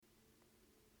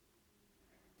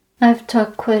I've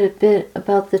talked quite a bit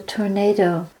about the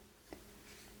tornado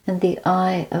and the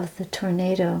eye of the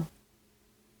tornado.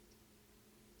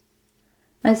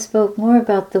 I spoke more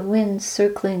about the wind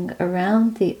circling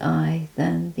around the eye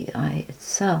than the eye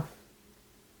itself.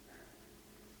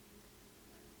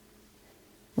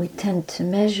 We tend to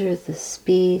measure the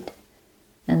speed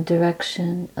and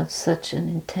direction of such an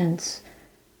intense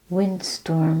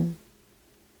windstorm,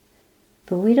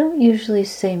 but we don't usually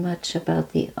say much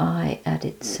about the eye at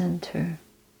its center.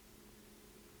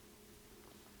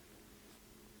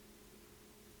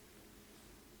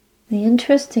 The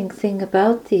interesting thing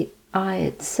about the eye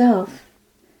itself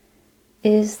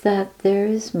is that there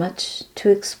is much to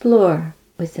explore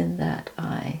within that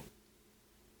eye.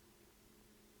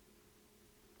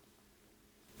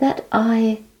 That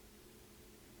eye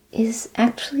is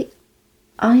actually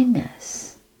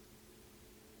I-ness.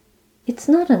 It's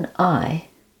not an I,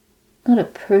 not a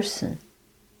person.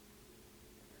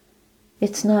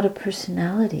 It's not a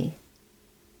personality.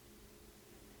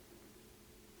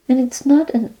 And it's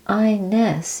not an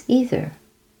I-ness either,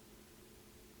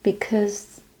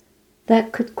 because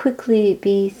that could quickly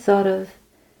be thought of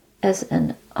as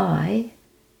an I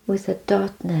with a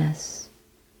dot-ness.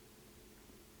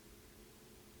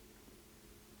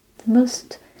 The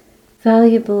most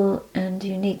valuable and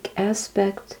unique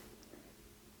aspect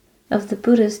of the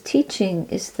Buddha's teaching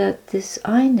is that this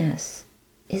I-ness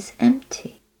is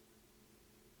empty.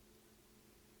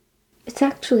 It's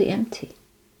actually empty.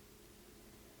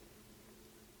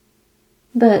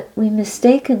 But we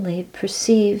mistakenly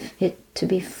perceive it to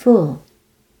be full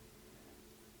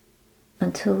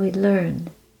until we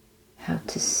learn how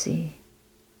to see.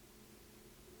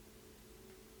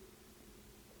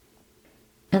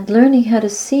 And learning how to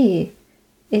see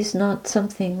is not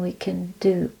something we can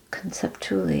do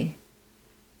conceptually.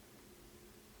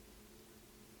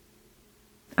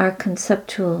 Our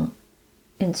conceptual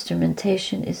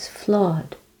instrumentation is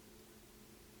flawed,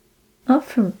 not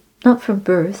from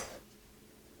birth,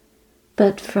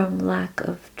 but from lack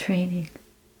of training.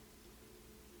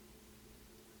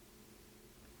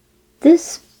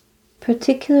 This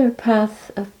particular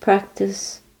path of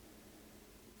practice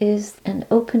is an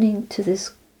opening to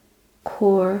this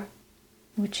core,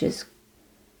 which is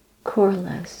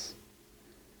coreless.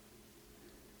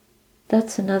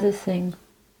 That's another thing.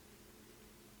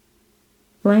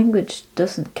 Language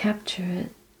doesn't capture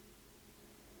it.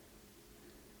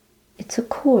 It's a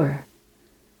core,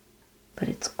 but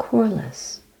it's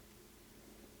coreless.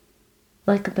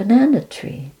 Like a banana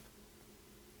tree.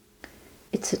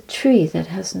 It's a tree that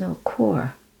has no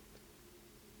core.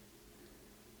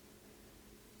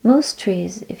 Most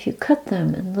trees, if you cut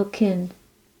them and look in,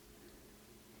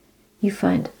 you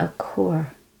find a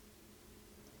core.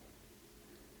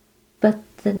 But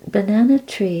the banana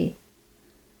tree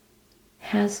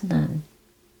has none.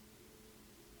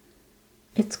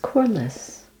 It's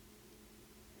coreless.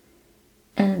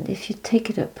 And if you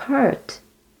take it apart,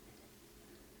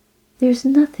 there's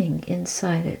nothing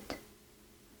inside it.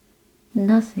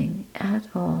 Nothing at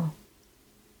all.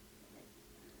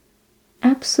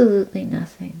 Absolutely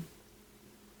nothing.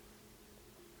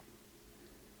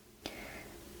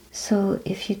 So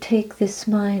if you take this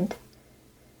mind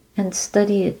and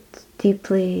study it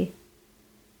deeply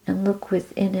and look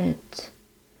within it,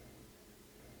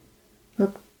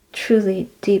 look truly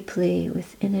deeply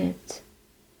within it,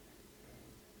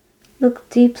 look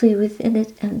deeply within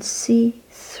it and see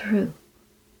through,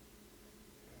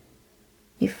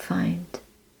 you find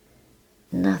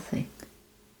nothing.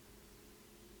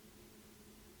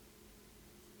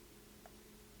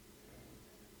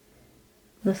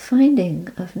 The finding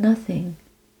of nothing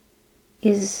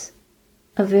is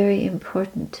a very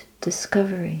important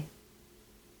discovery.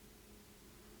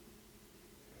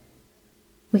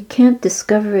 We can't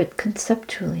discover it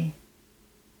conceptually.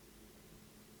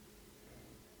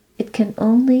 It can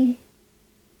only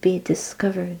be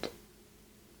discovered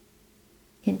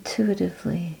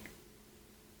intuitively.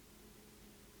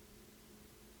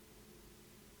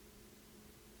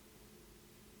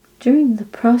 During the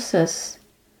process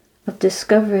of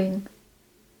discovering,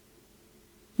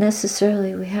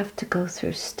 necessarily we have to go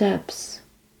through steps.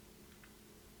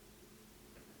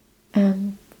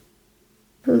 And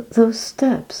those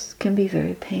steps can be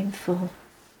very painful.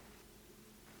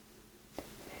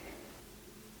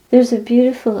 There's a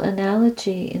beautiful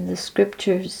analogy in the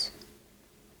scriptures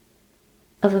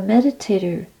of a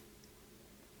meditator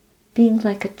being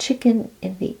like a chicken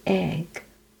in the egg.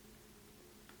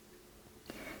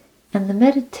 And the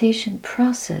meditation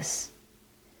process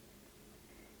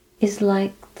is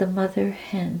like the mother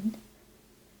hen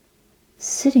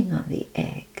sitting on the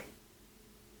egg,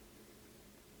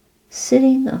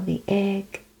 sitting on the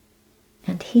egg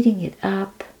and heating it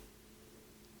up.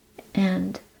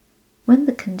 And when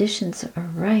the conditions are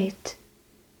right,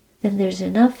 then there's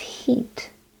enough heat,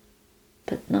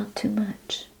 but not too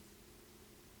much.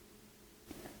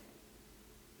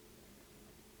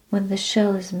 When the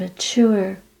shell is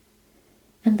mature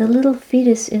and the little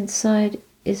fetus inside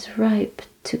is ripe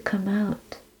to come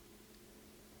out,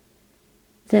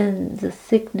 then the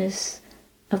thickness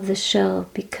of the shell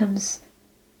becomes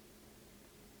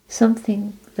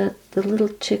something that the little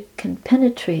chick can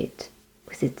penetrate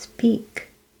with its beak.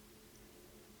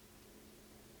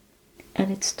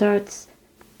 And it starts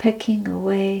pecking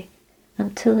away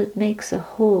until it makes a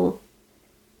hole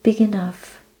big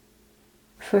enough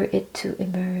for it to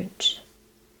emerge.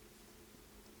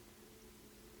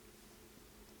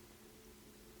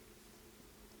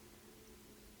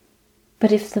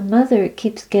 But if the mother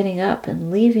keeps getting up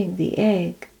and leaving the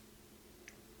egg,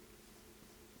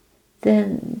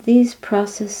 then these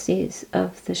processes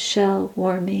of the shell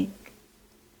warming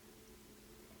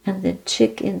and the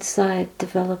chick inside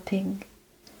developing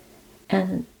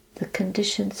and the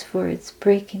conditions for its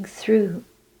breaking through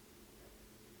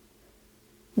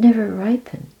never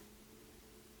ripen.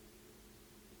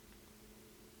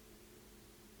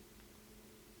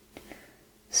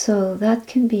 So that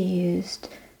can be used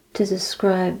to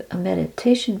describe a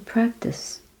meditation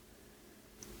practice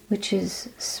which is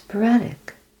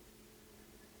sporadic.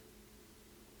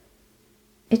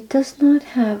 It does not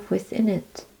have within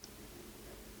it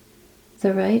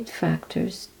the right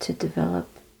factors to develop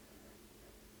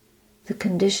the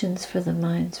conditions for the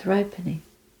mind's ripening,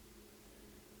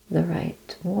 the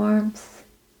right warmth,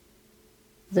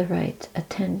 the right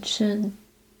attention,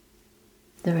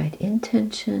 the right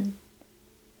intention,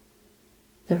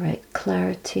 the right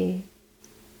clarity,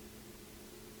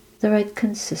 the right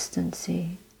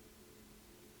consistency,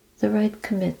 the right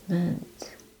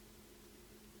commitment,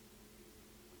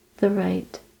 the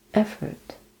right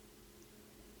effort,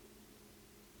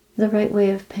 the right way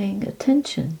of paying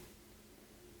attention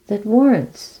that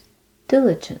warrants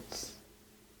diligence,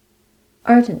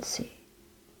 ardency,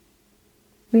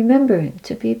 remembering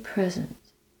to be present,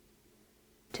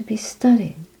 to be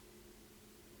studying,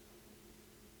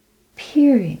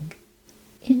 peering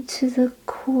into the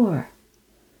core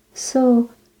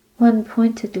so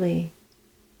one-pointedly,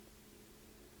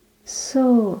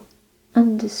 so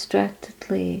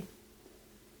undistractedly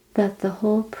that the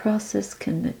whole process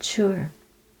can mature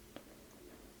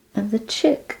and the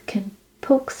chick can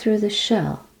poke through the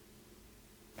shell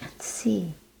and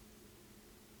see.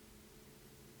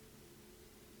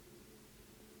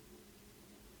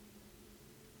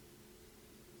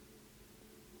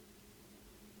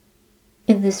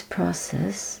 In this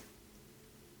process,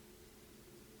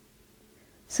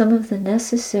 some of the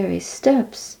necessary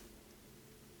steps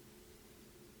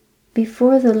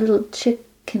before the little chick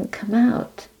can come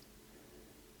out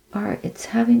are it's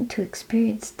having to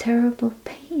experience terrible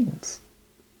pains,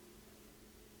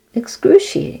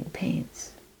 excruciating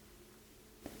pains,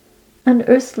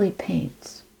 unearthly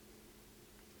pains,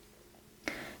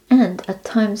 and at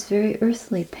times very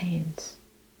earthly pains.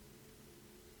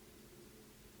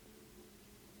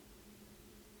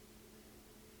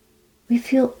 We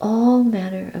feel all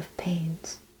manner of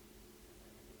pains,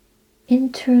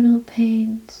 internal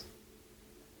pains,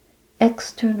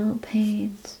 external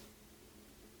pains,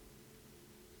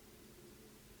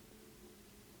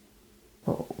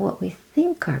 what we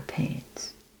think are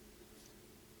pains,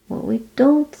 what we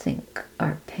don't think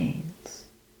are pains,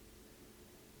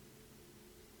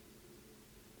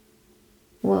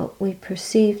 what we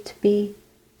perceive to be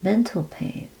mental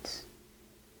pains,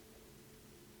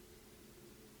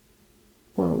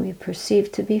 what we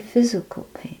perceive to be physical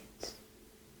pains,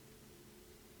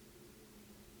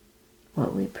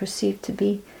 what we perceive to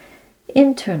be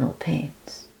internal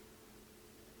pains,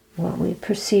 what we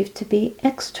perceive to be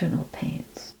external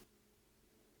pains,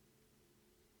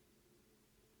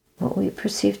 what we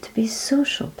perceive to be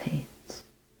social pains,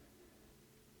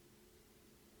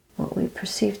 what we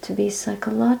perceive to be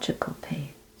psychological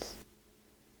pains,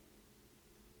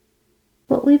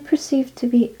 what we perceive to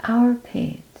be our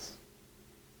pains,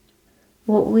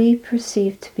 what we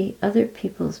perceive to be other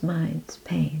people's minds'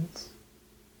 pains.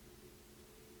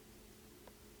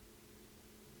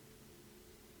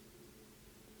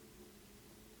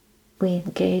 We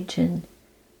engage in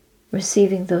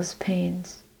receiving those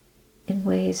pains in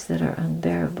ways that are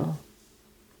unbearable.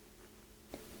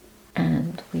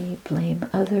 And we blame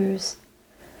others,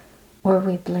 or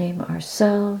we blame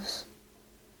ourselves,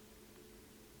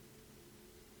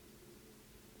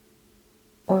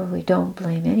 or we don't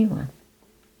blame anyone.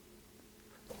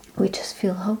 We just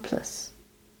feel hopeless,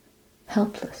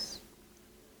 helpless,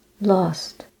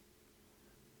 lost,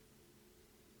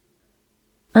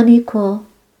 unequal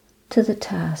to the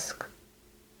task,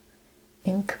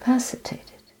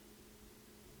 incapacitated,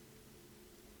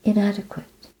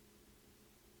 inadequate,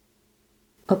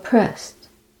 oppressed,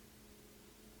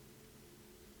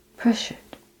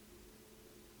 pressured,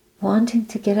 wanting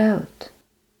to get out,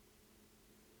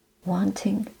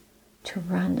 wanting to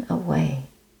run away,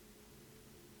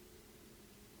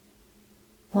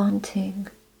 wanting,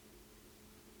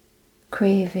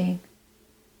 craving.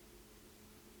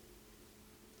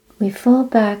 We fall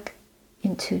back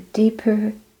into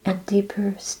deeper and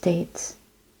deeper states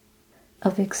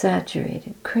of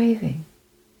exaggerated craving.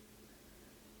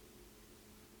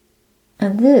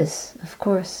 And this, of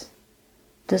course,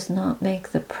 does not make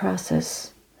the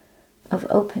process of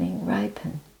opening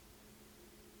ripen.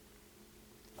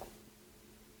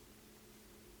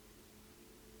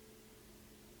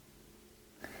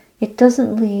 It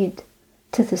doesn't lead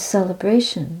to the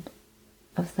celebration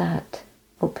of that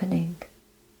opening,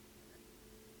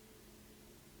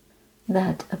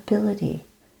 that ability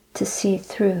to see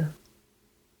through.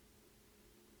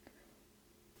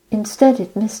 Instead,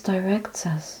 it misdirects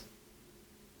us.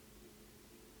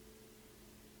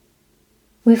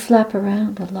 We flap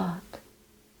around a lot.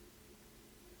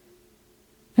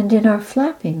 And in our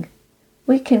flapping,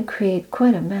 we can create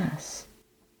quite a mess.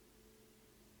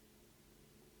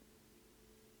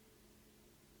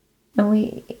 And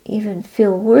we even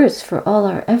feel worse for all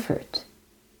our effort.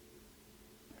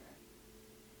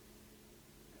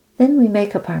 Then we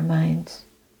make up our minds,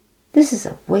 this is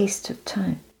a waste of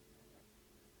time.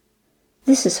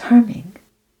 This is harming.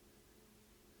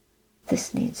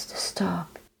 This needs to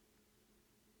stop.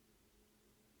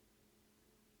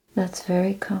 That's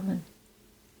very common.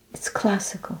 It's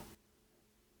classical.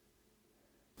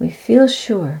 We feel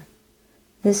sure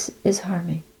this is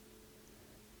harming.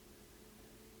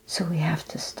 So we have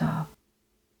to stop.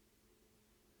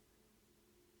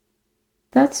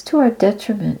 That's to our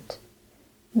detriment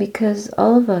because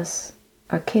all of us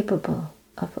are capable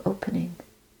of opening.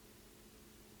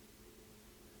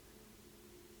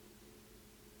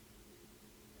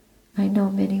 I know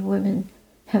many women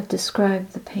have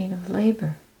described the pain of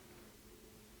labor.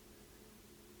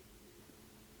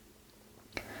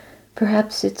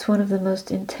 Perhaps it's one of the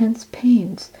most intense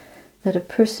pains that a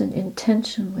person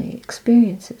intentionally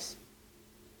experiences,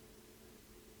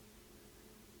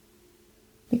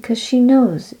 because she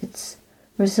knows its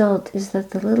result is that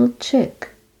the little chick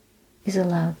is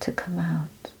allowed to come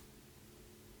out.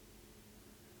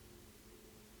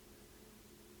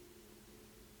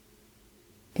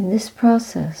 In this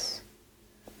process,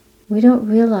 we don't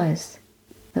realize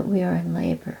that we are in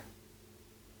labor.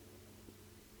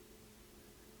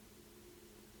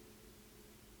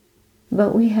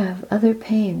 But we have other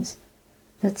pains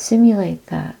that simulate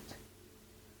that,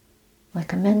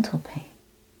 like a mental pain.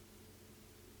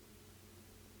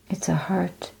 It's a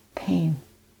heart pain,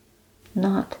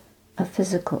 not a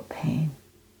physical pain.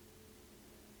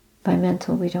 By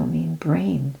mental, we don't mean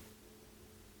brain.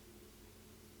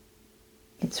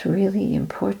 It's really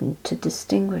important to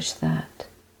distinguish that.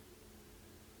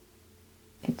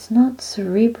 It's not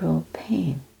cerebral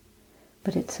pain,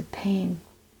 but it's a pain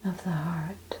of the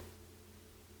heart.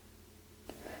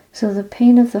 So the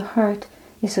pain of the heart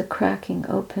is a cracking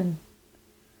open.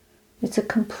 It's a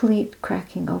complete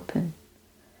cracking open.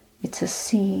 It's a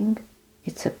seeing,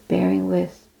 it's a bearing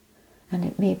with, and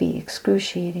it may be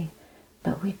excruciating,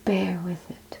 but we bear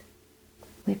with it.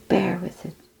 We bear with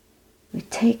it. We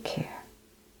take care.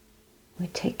 We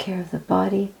take care of the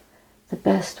body the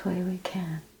best way we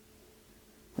can.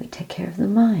 We take care of the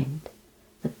mind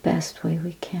the best way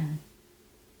we can.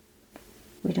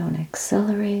 We don't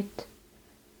accelerate.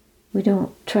 We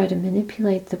don't try to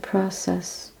manipulate the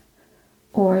process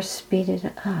or speed it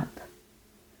up.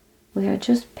 We are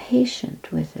just patient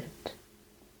with it,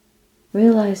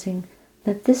 realizing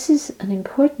that this is an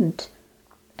important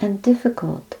and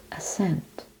difficult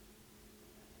ascent.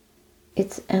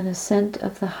 It's an ascent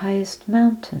of the highest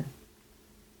mountain,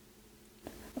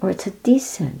 or it's a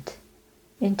descent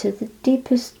into the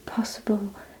deepest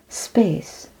possible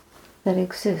space that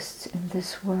exists in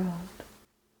this world.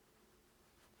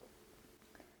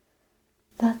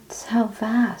 That's how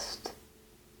vast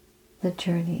the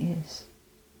journey is,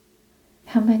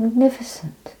 how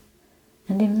magnificent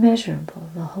and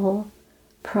immeasurable the whole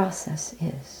process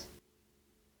is.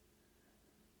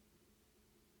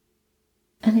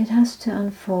 And it has to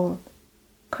unfold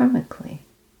karmically.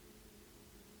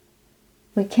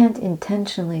 We can't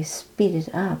intentionally speed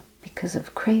it up because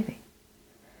of craving,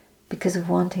 because of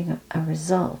wanting a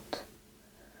result,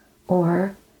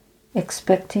 or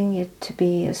expecting it to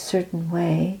be a certain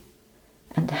way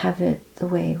and have it the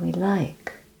way we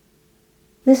like.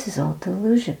 This is all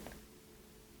delusion.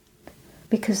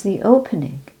 Because the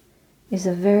opening is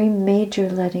a very major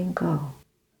letting go.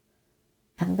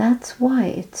 And that's why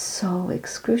it's so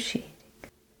excruciating.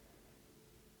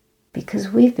 Because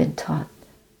we've been taught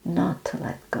not to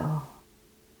let go.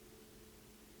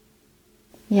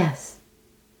 Yes,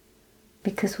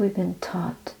 because we've been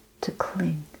taught to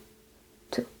cling,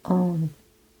 to own,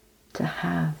 to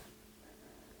have,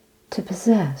 to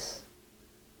possess,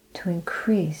 to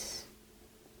increase,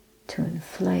 to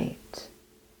inflate,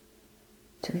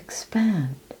 to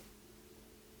expand,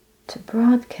 to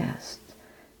broadcast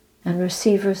and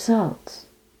receive results,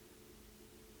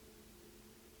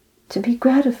 to be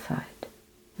gratified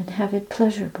and have it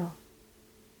pleasurable,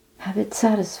 have it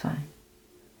satisfying,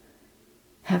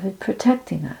 have it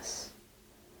protecting us,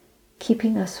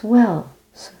 keeping us well,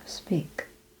 so to speak,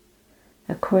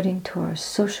 according to our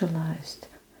socialized,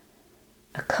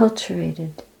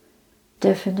 acculturated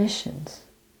definitions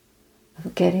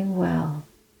of getting well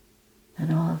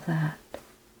and all of that.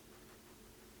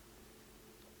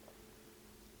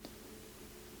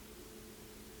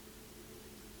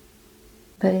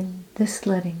 But in this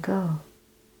letting go,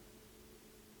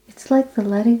 it's like the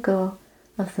letting go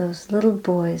of those little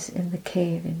boys in the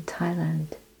cave in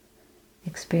Thailand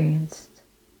experienced.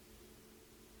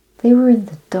 They were in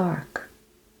the dark.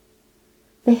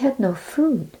 They had no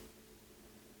food.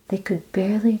 They could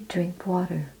barely drink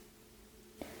water.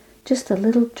 Just a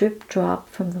little drip drop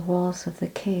from the walls of the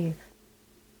cave.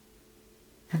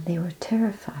 And they were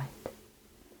terrified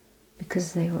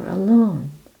because they were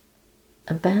alone,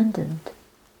 abandoned,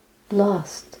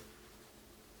 lost,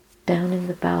 down in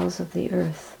the bowels of the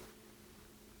earth.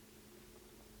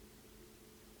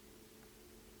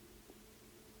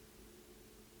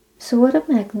 So what a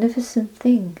magnificent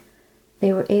thing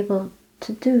they were able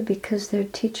to do, because their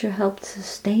teacher helped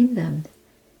sustain them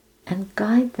and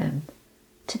guide them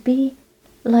to be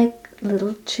like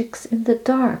little chicks in the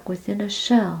dark within a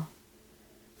shell,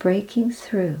 breaking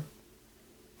through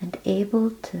and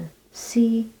able to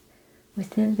see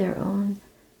within their own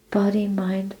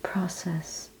body-mind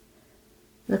process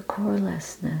the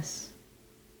corelessness,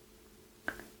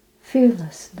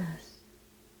 fearlessness,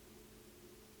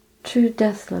 true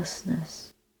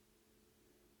deathlessness,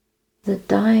 the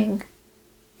dying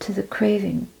to the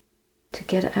craving to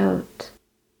get out,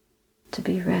 to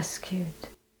be rescued,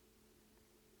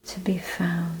 to be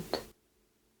found.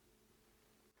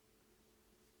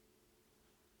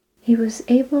 He was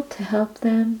able to help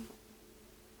them,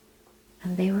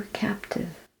 and they were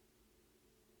captive.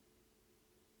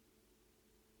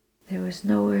 There was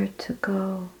nowhere to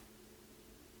go,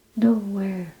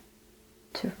 nowhere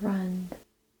to run,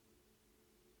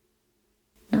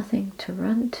 nothing to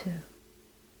run to,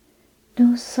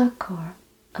 no succor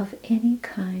of any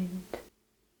kind,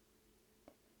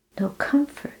 no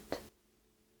comfort,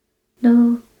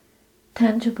 no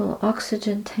tangible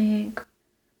oxygen tank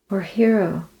or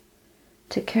hero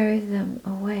to carry them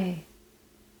away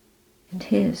in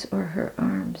his or her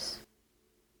arms.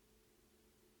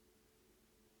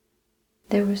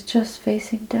 There was just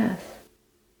facing death,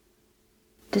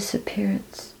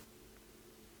 disappearance,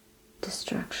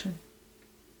 destruction.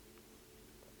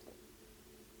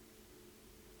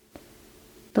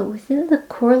 But within the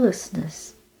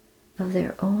corelessness of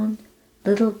their own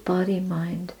little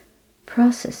body-mind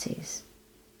processes,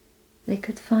 they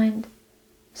could find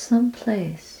some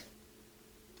place,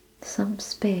 some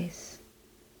space,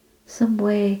 some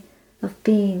way of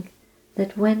being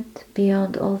that went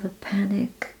beyond all the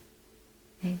panic,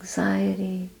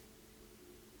 anxiety,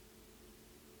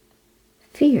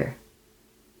 fear,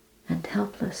 and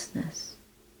helplessness.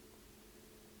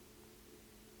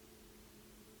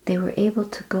 They were able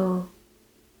to go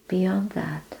beyond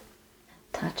that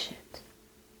and touch it.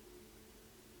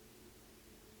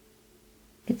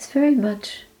 It's very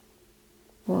much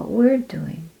what we're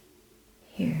doing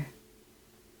here.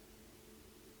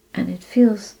 And it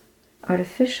feels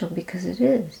artificial because it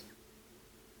is.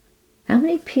 How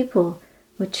many people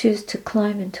would choose to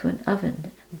climb into an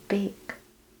oven and bake?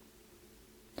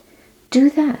 Do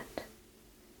that.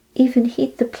 Even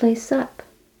heat the place up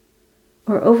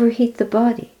or overheat the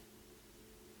body.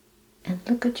 And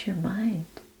look at your mind.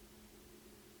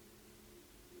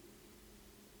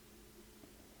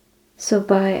 So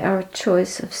by our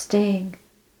choice of staying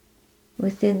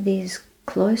within these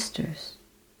cloisters,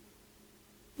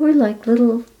 we're like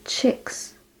little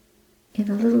chicks in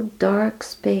a little dark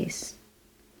space,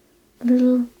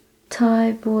 little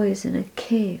Thai boys in a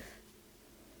cave,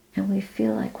 and we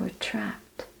feel like we're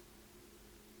trapped.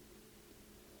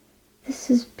 This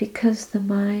is because the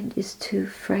mind is too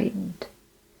frightened,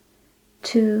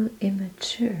 too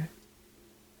immature,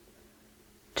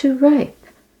 too ripe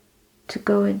to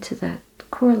go into that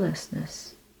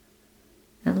corelessness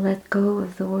and let go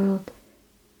of the world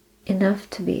enough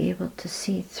to be able to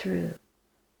see through,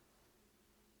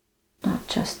 not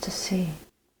just to see.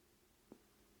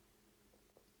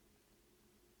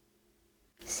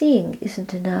 Seeing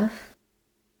isn't enough.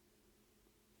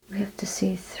 We have to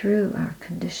see through our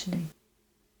conditioning.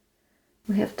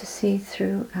 We have to see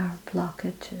through our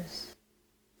blockages.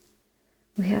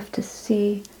 We have to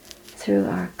see through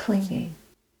our clinging.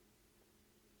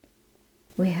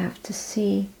 We have to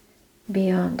see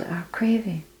beyond our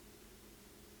craving.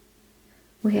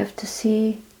 We have to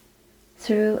see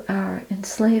through our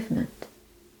enslavement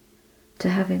to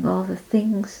having all the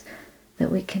things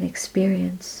that we can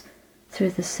experience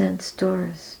through the sense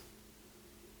doors.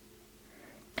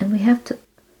 And we have to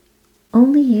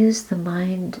only use the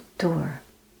mind door,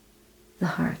 the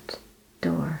heart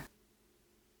door.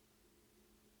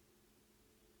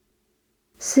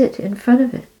 Sit in front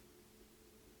of it.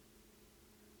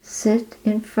 Sit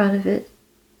in front of it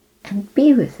and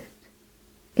be with it.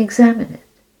 Examine it.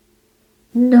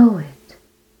 Know it.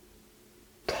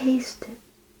 Taste it.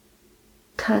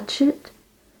 Touch it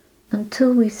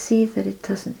until we see that it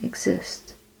doesn't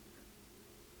exist.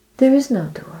 There is no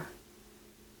door.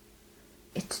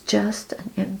 It's just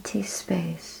an empty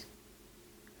space.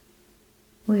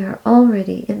 We are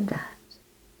already in that.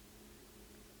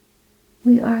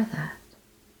 We are that.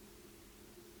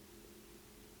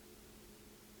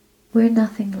 We're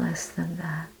nothing less than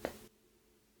that.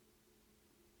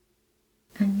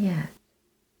 And yet,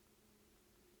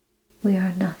 we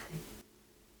are nothing.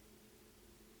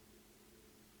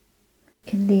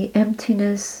 In the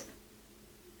emptiness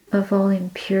of all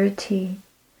impurity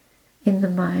in the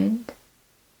mind,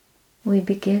 we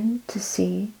begin to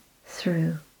see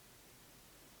through.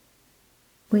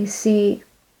 We see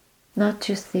not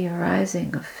just the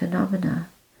arising of phenomena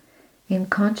in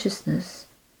consciousness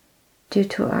due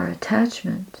to our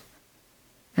attachment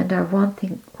and our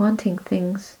wanting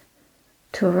things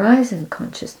to arise in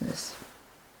consciousness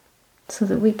so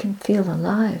that we can feel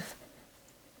alive,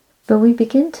 but we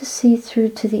begin to see through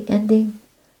to the ending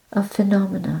of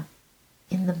phenomena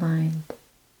in the mind.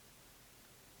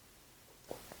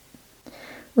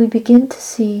 We begin to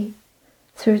see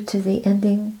through to the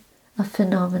ending of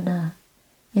phenomena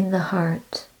in the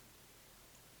heart,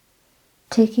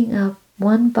 taking up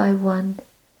one by one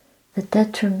the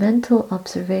detrimental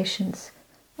observations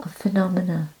of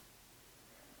phenomena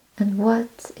and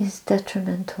what is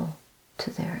detrimental to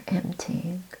their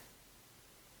emptying.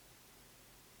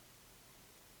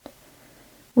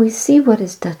 We see what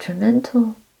is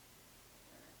detrimental,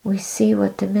 we see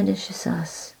what diminishes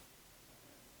us,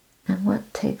 and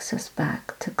what takes us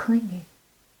back to clinging.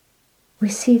 We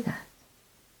see that.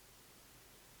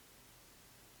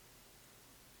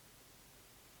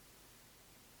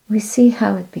 We see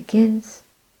how it begins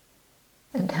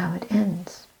and how it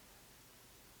ends.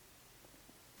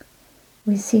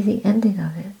 We see the ending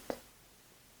of it.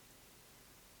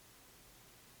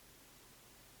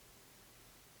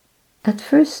 At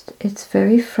first, it's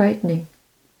very frightening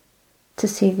to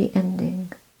see the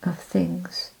ending of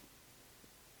things.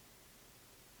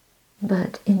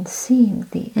 But in seeing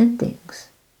the endings,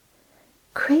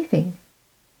 craving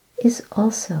is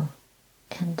also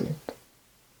ended.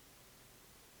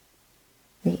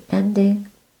 The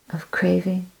ending of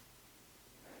craving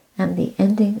and the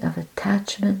ending of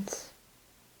attachments.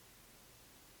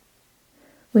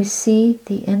 We see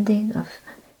the ending of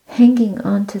hanging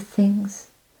on to things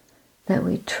that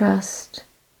we trust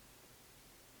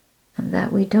and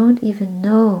that we don't even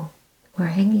know we're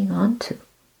hanging on to,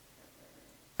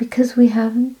 because we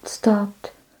haven't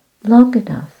stopped long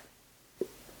enough,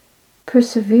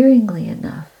 perseveringly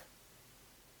enough,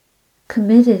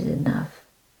 committed enough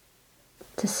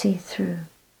to see through.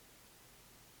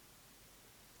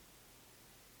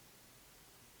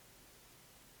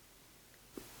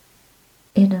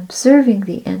 In observing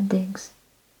the endings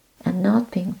and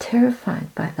not being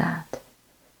terrified by that,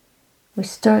 we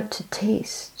start to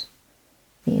taste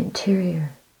the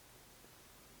interior.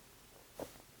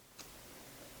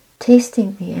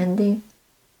 Tasting the ending,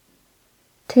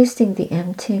 tasting the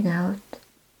emptying out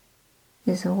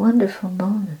is a wonderful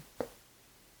moment.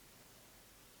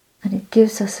 And it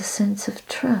gives us a sense of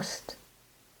trust.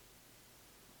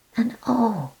 And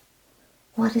oh,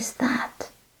 what is that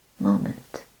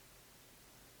moment?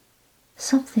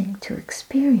 Something to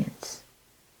experience,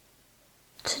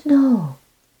 to know,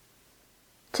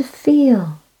 to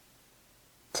feel,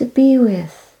 to be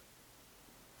with,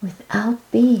 without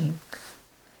being.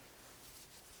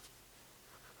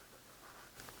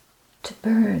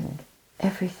 burn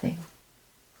everything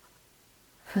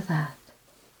for that.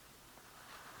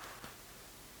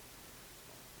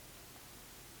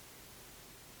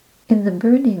 In the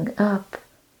burning up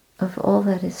of all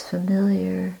that is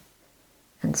familiar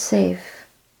and safe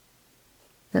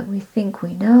that we think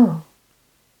we know,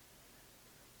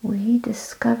 we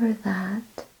discover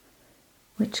that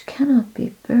which cannot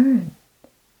be burned.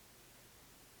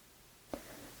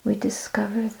 We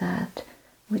discover that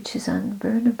which is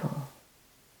unburnable.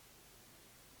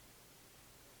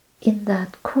 In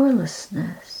that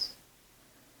corelessness,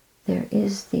 there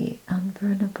is the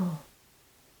unburnable,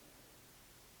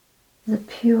 the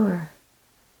pure,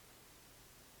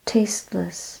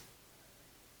 tasteless,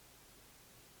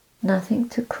 nothing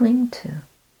to cling to,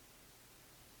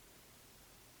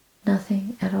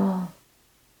 nothing at all.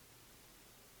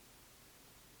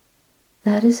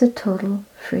 That is a total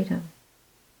freedom.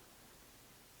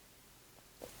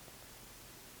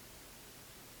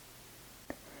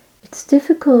 It's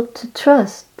difficult to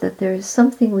trust that there is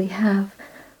something we have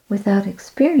without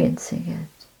experiencing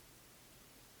it.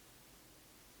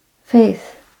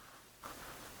 Faith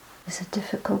is a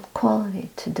difficult quality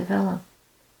to develop,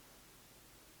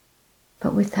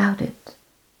 but without it,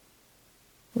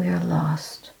 we are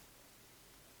lost.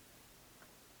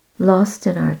 Lost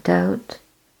in our doubt,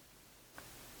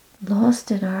 lost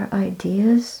in our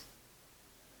ideas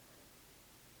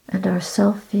and our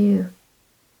self-view,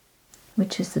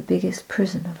 which is the biggest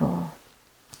prison of all.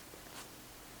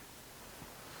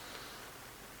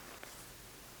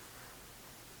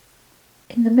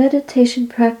 In the meditation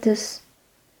practice,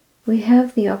 we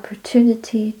have the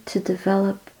opportunity to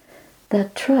develop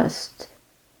that trust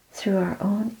through our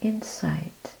own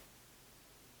insight.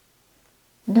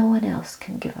 No one else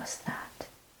can give us that.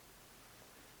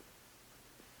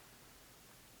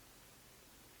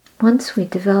 Once we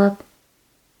develop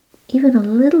even a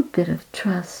little bit of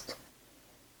trust,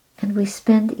 and we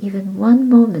spend even one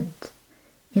moment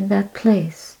in that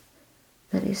place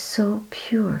that is so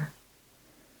pure,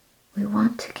 we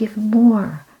want to give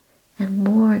more and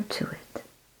more to it.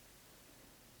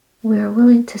 We are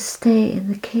willing to stay in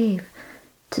the cave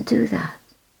to do that.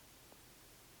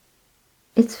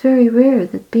 It's very rare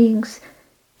that beings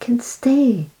can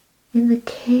stay in the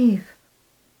cave.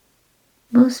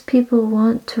 Most people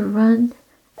want to run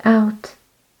out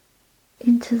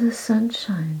into the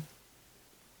sunshine.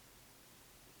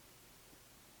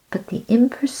 But the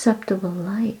imperceptible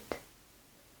light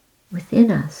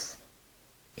within us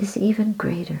is even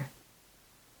greater.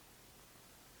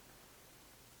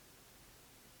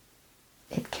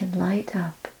 It can light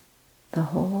up the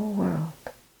whole world.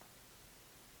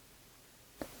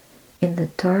 In the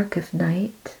dark of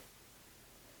night,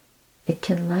 it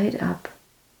can light up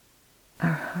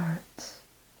our hearts.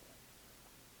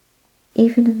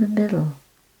 Even in the middle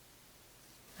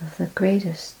of the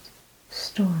greatest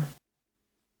storm.